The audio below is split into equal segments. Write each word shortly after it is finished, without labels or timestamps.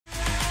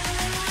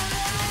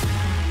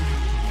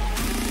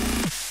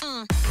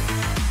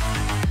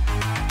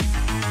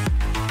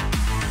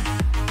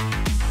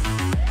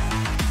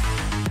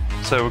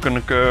So we're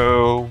gonna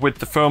go with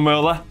the foam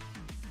roller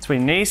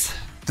between knees.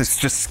 This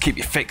just keep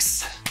you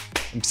fixed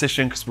in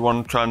position because we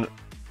want to try and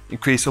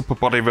increase upper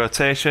body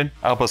rotation.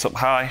 Elbows up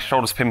high,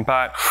 shoulders pinned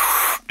back.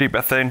 Deep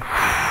breath in,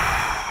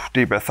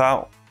 deep breath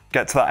out.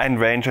 Get to that end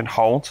range and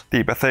hold.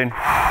 Deep breath in,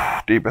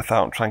 deep breath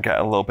out. Try and get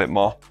a little bit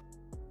more.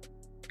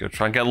 Good,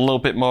 try and get a little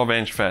bit more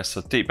range first. So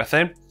deep breath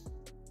in,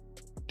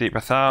 deep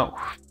breath out.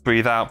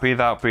 Breathe out,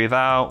 breathe out, breathe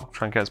out.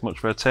 Try and get as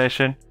much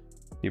rotation.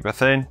 Deep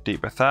breath in,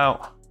 deep breath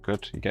out.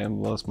 Good, you're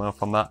getting loads more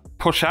from that.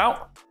 Push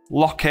out,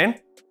 lock in.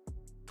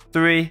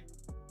 3,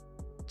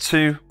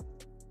 2,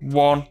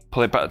 1.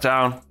 Pull it back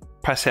down,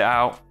 press it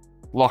out,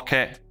 lock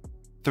it.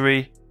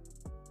 3,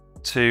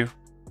 2,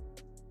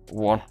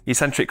 1.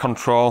 Eccentric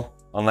control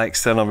on the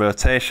external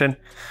rotation,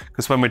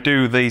 because when we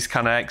do these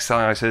kind of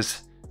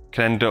exercises, it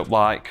can end up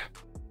like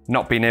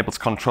not being able to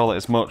control it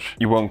as much.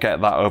 You won't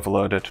get that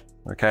overloaded.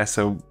 Okay,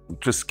 so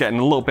just getting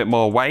a little bit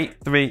more weight.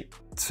 3,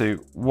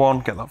 2, 1.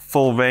 Get that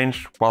full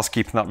range whilst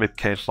keeping that rib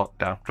cage locked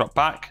down. Drop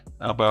back,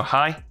 elbow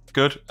high,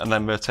 good, and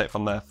then rotate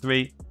from there.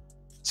 3,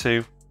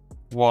 2,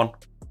 1.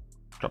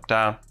 Drop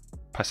down,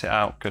 press it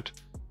out, good.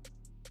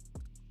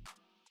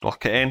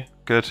 Lock it in,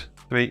 good.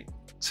 3,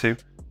 2,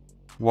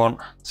 1.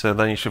 So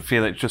then you should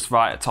feel it just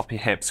right at top of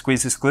your hip.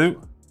 Squeeze this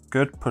glute,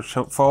 good. Push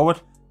up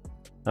forward.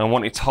 And I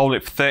want you to hold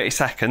it for 30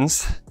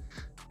 seconds.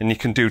 And you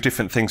can do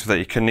different things with it.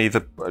 You can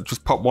either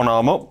just pop one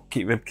arm up,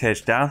 keep rib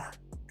cage down,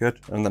 good,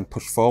 and then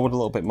push forward a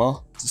little bit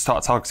more.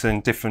 Start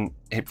targeting different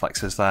hip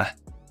flexors there.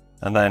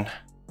 And then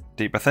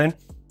deep breath in,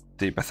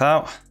 deep breath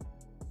out,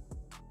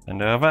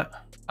 and over.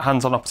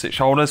 Hands on opposite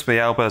shoulders with the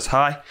elbows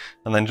high,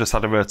 and then just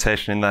add a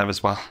rotation in there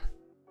as well.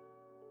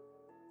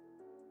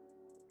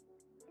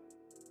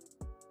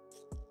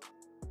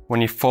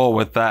 When you're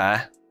forward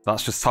there,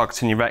 that's just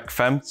targeting your rec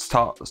fem,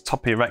 top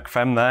of your rec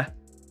fem there,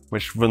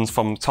 which runs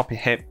from the top of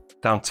your hip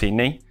down to your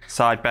knee.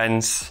 Side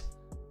bends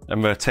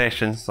and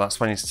rotations,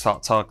 that's when you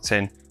start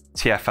targeting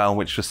TFL,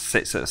 which just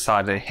sits at the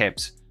side of the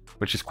hips,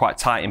 which is quite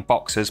tight in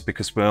boxers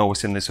because we're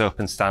always in this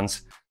open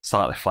stance,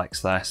 slightly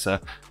flexed there. So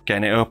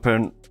getting it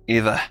open,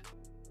 either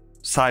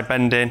side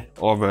bending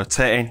or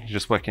rotating, you're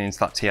just working into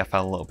that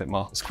TFL a little bit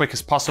more. As quick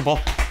as possible.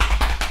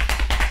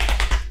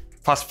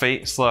 Fast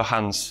feet, slow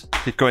hands.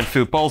 You're going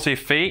through balls of your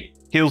feet,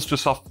 heels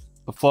just off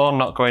the floor,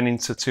 not going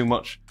into too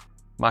much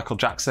Michael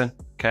Jackson,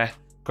 okay?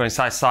 Going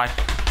side to side.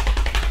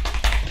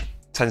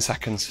 10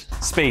 seconds.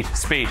 Speed,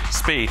 speed,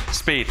 speed,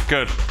 speed,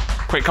 good.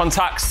 Quick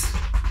contacts.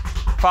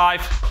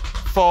 5,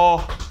 4,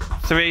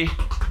 3,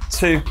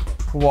 2,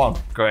 1.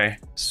 Great.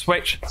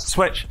 Switch,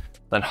 switch,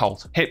 then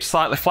hold. Hips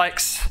slightly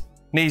flex,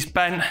 knees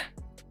bent.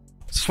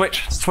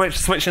 Switch, switch,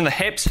 switching the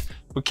hips.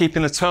 We're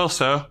keeping the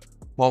torso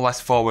more or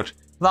less forward.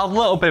 That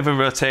little bit of a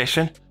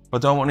rotation,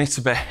 but don't want it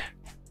to be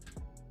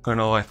going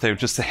all the way through,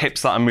 just the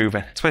hips that are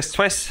moving. Twist,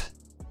 twist,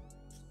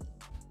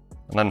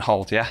 and then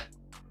hold, yeah?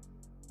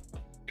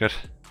 Good.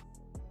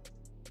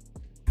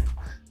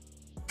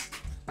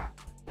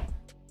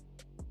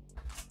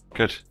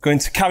 Good. Going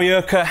to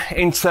karaoke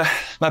into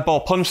med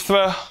ball punch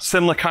throw,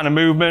 similar kind of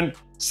movement,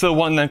 still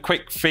wanting them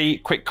quick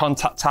feet, quick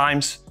contact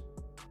times.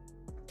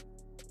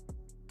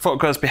 Foot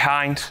goes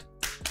behind,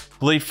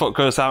 lead foot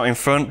goes out in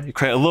front. You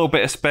create a little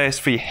bit of space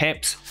for your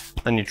hips,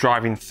 then you're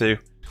driving through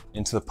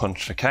into the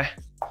punch, okay?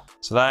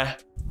 So there,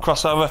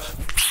 crossover,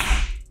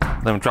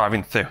 then we're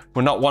driving through.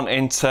 We're not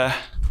wanting to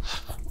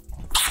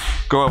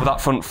go over that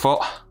front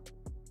foot.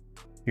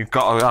 You've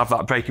got to have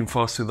that braking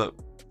force through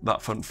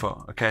that front foot,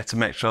 okay, to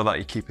make sure that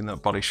you're keeping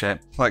that body shape.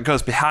 That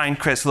goes behind,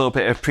 creates a little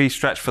bit of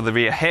pre-stretch for the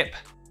rear hip,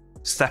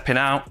 stepping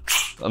out,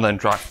 and then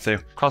drive through.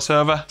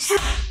 Crossover,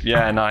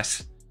 yeah,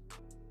 nice.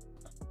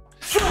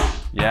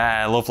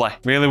 Yeah, lovely.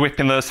 Really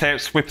whipping those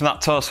hips, whipping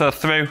that torso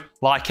through,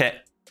 like it.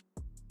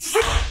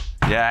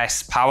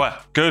 Yes, power,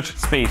 good.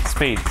 Speed,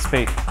 speed,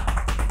 speed,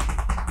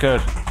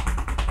 good.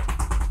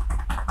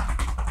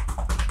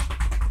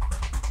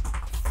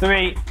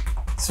 3,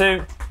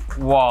 2,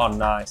 1,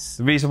 nice.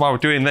 The reason why we're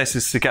doing this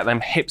is to get them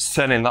hips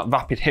turning, that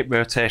rapid hip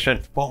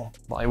rotation, boom,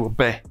 like it would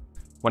be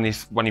when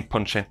you're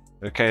punching.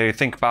 Okay,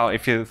 think about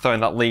if you're throwing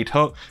that lead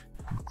hook,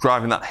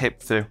 driving that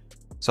hip through.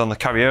 So on the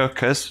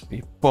karaokes,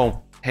 boom,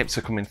 hips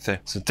are coming through.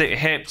 So dip your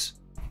hips,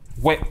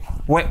 whip,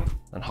 whip,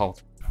 and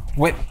hold.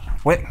 Whip,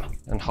 whip,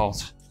 and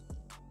hold.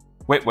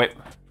 Whip, whip.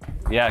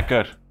 Yeah,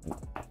 good.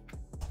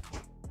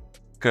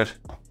 Good.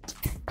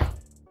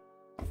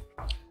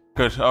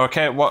 Good,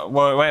 okay,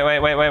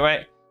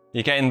 wait.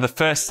 You're getting the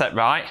first step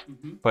right,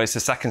 but it's the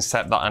second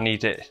step that I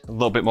need it a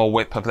little bit more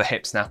whip of the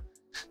hips now.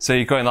 So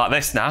you're going like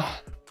this now,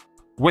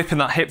 whipping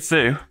that hip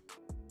through,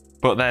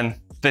 but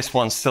then this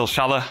one's still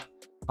shallow.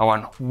 I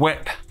want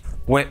whip,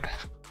 whip,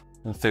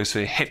 and through, so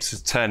your hips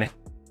are turning.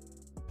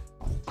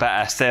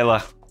 Better, stay low.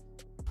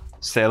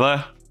 Stay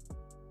low.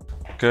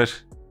 Good.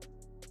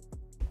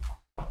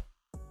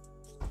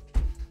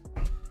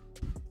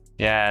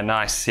 Yeah,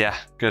 nice, yeah,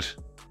 good.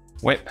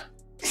 Whip.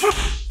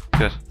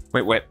 Good.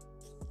 Whip, whip.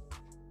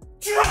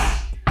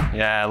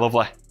 Yeah,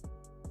 lovely.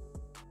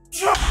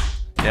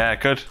 Yeah,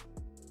 good.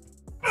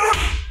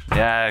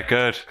 Yeah,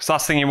 good. Because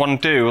last thing you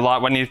want to do,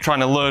 like when you're trying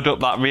to load up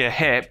that rear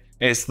hip,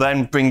 is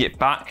then bring it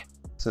back.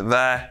 So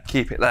there,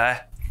 keep it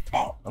there,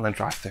 and then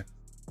drive through.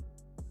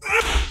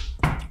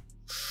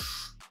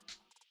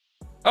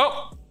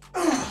 Oh!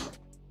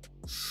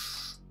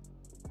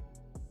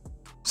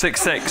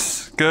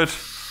 6-6, good.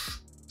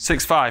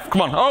 6-5,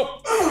 come on,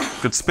 oh!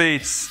 Good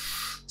speeds.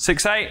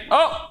 6-8,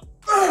 oh!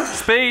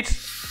 Speed.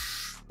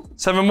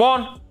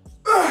 7-1,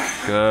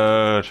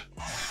 good.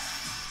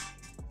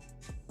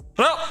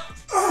 Oh!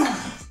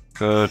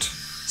 Good.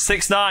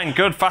 6-9,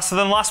 good, faster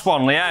than last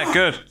one, yeah,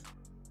 good.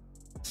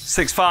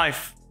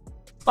 6-5,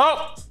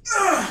 oh!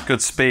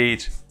 Good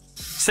speed.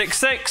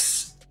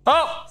 6-6,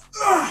 oh!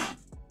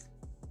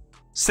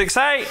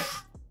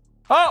 6-8,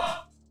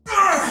 oh!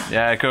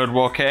 Yeah, good,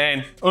 walk it in.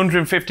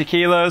 150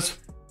 kilos.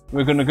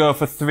 We're gonna go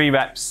for 3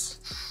 reps.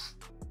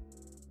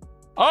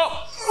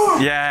 Oh!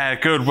 Yeah,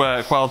 good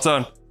work, well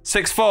done.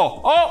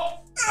 6-4, oh!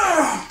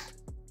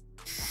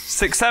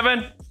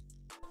 6-7.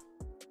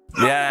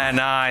 Yeah,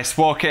 nice,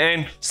 walk it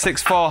in.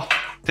 6-4,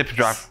 dip and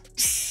drive.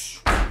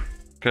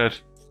 Good.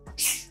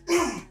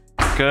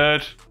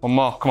 Good, one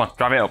more, come on,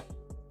 drive it up.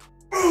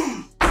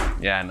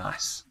 Yeah,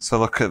 nice. So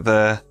look at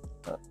the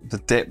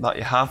dip that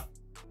you have.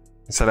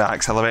 Instead of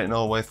accelerating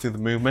all the way through the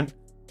movement.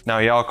 Now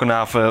you're gonna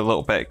have a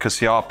little bit,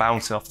 because you're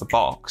bouncing off the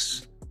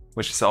box,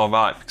 which is all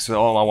right, because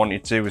all I want you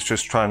to do is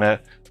just trying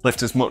to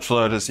lift as much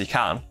load as you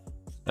can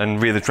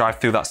and really drive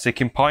through that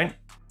sticking point.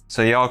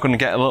 So you're gonna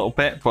get a little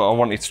bit, but I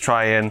want you to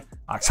try and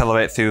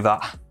accelerate through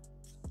that.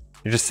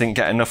 You just didn't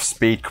get enough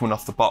speed coming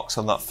off the box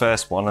on that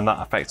first one, and that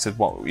affected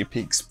what your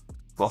peak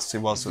velocity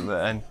was at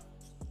the end.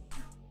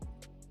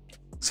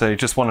 So you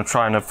just want to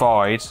try and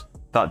avoid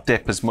that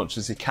dip as much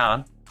as you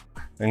can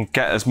and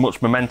get as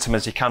much momentum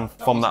as you can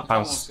from that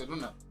bounce.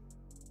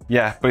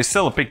 Yeah, but it's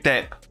still a big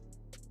dip.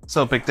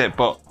 Still a big dip,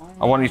 but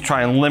I want you to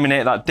try and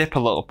eliminate that dip a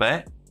little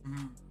bit,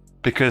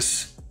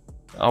 because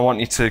I want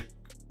you to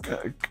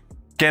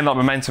gain that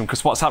momentum,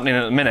 because what's happening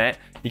at the minute,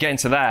 you get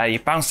into there, you're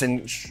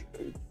bouncing,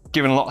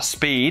 giving a lot of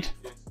speed,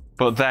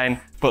 but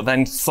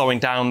then slowing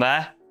down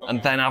there,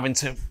 and then having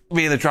to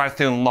really drive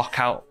through and lock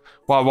out.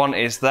 What I want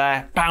is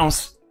there,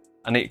 bounce,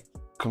 and it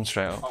comes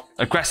straight up.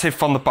 Aggressive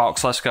from the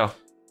box, let's go.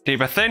 Deep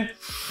breath in.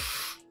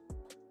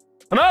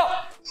 And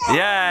up!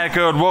 Yeah,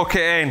 good, walk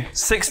it in.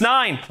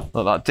 6-9.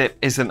 Look, that dip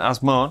isn't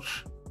as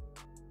much.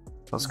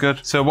 That's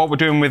good. So what we're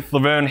doing with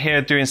Laverne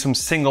here, doing some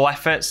single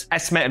efforts.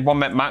 Estimated 1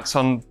 rep max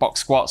on box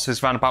squats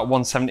is around about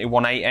 170,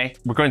 180.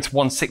 We're going to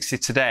 160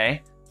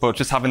 today, but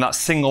just having that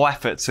single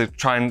effort to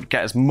try and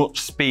get as much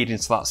speed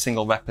into that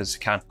single rep as you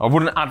can. I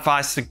wouldn't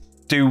advise to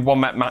do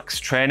 1 rep max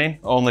training,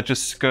 only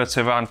just go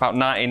to around about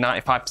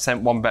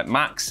 90-95% 1 rep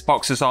max.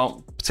 Boxers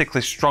aren't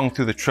particularly strong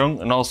through the trunk,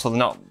 and also they're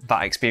not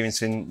that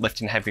experienced in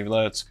lifting heavy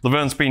loads.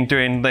 Laverne's been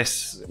doing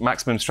this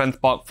maximum strength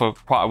block for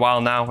quite a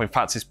while now. In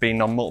fact, he's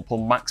been on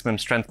multiple maximum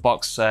strength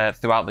blocks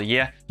throughout the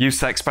year. Used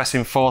to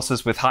expressing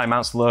forces with high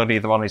amounts of load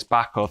either on his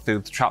back or through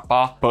the trap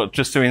bar, but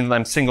just doing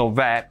them single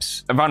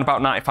reps, around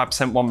about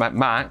 95% 1 rep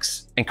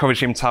max,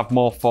 encourage him to have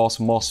more force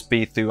and more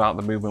speed throughout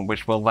the movement,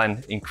 which will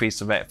then increase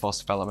the rate of force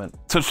development.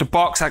 Touch the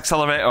box,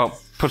 accelerate up.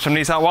 Push them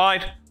knees out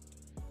wide.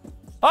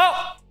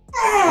 Up!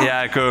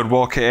 Yeah, good,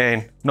 walk it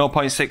in.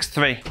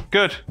 0.63,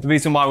 good. The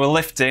reason why we're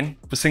lifting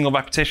for single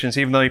repetitions,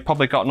 even though you've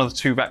probably got another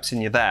 2 reps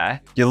in you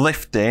there, you're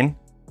lifting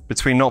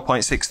between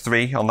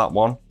 0.63 on that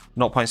one,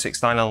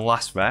 0.69 on the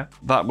last rep.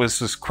 That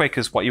was as quick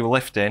as what you were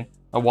lifting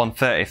at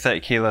 130, 30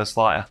 kilos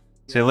lighter.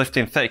 So you're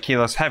lifting 30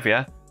 kilos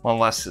heavier, on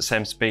less at the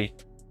same speed.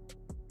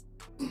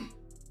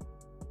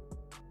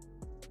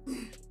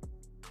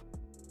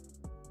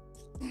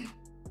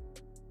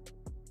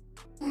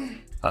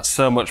 That's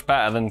so much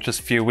better than just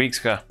a few weeks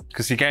ago,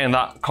 because you're getting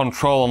that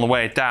control on the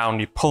way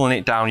down, you're pulling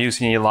it down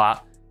using your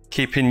lat,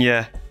 keeping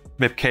your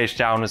rib cage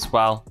down as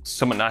well,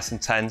 stomach nice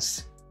and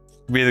tense,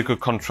 really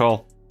good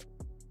control.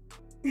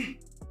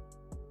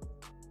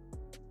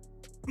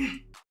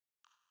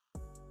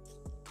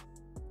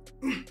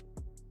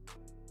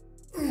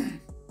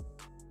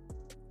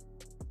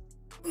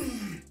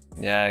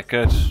 Yeah,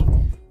 good.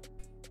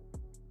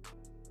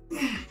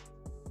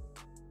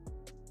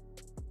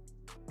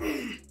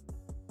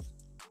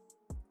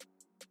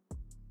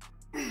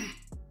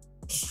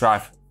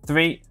 Drive.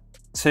 3,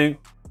 2,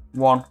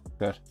 1.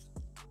 Good.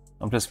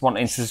 I'm just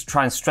wanting to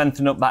try and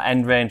strengthen up that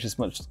end range as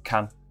much as I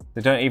can.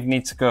 They don't even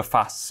need to go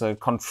fast. So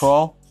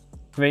control.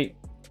 3,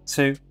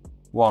 2,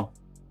 1.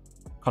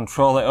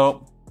 Control it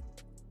up.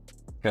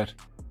 Good.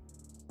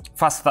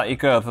 Faster that you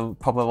go, the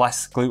probably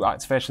less glute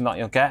activation that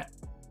you'll get.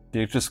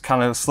 You just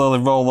kind of slowly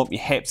roll up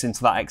your hips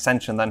into that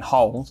extension, then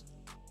hold.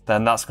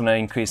 Then that's going to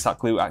increase that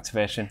glute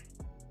activation.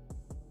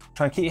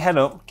 Try and keep your head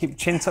up. Keep your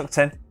chin tucked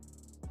in.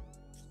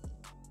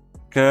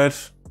 Good.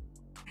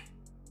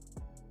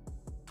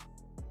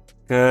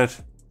 Good.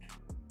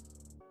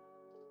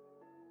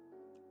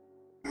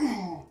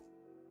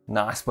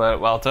 Nice work,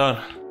 well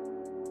done.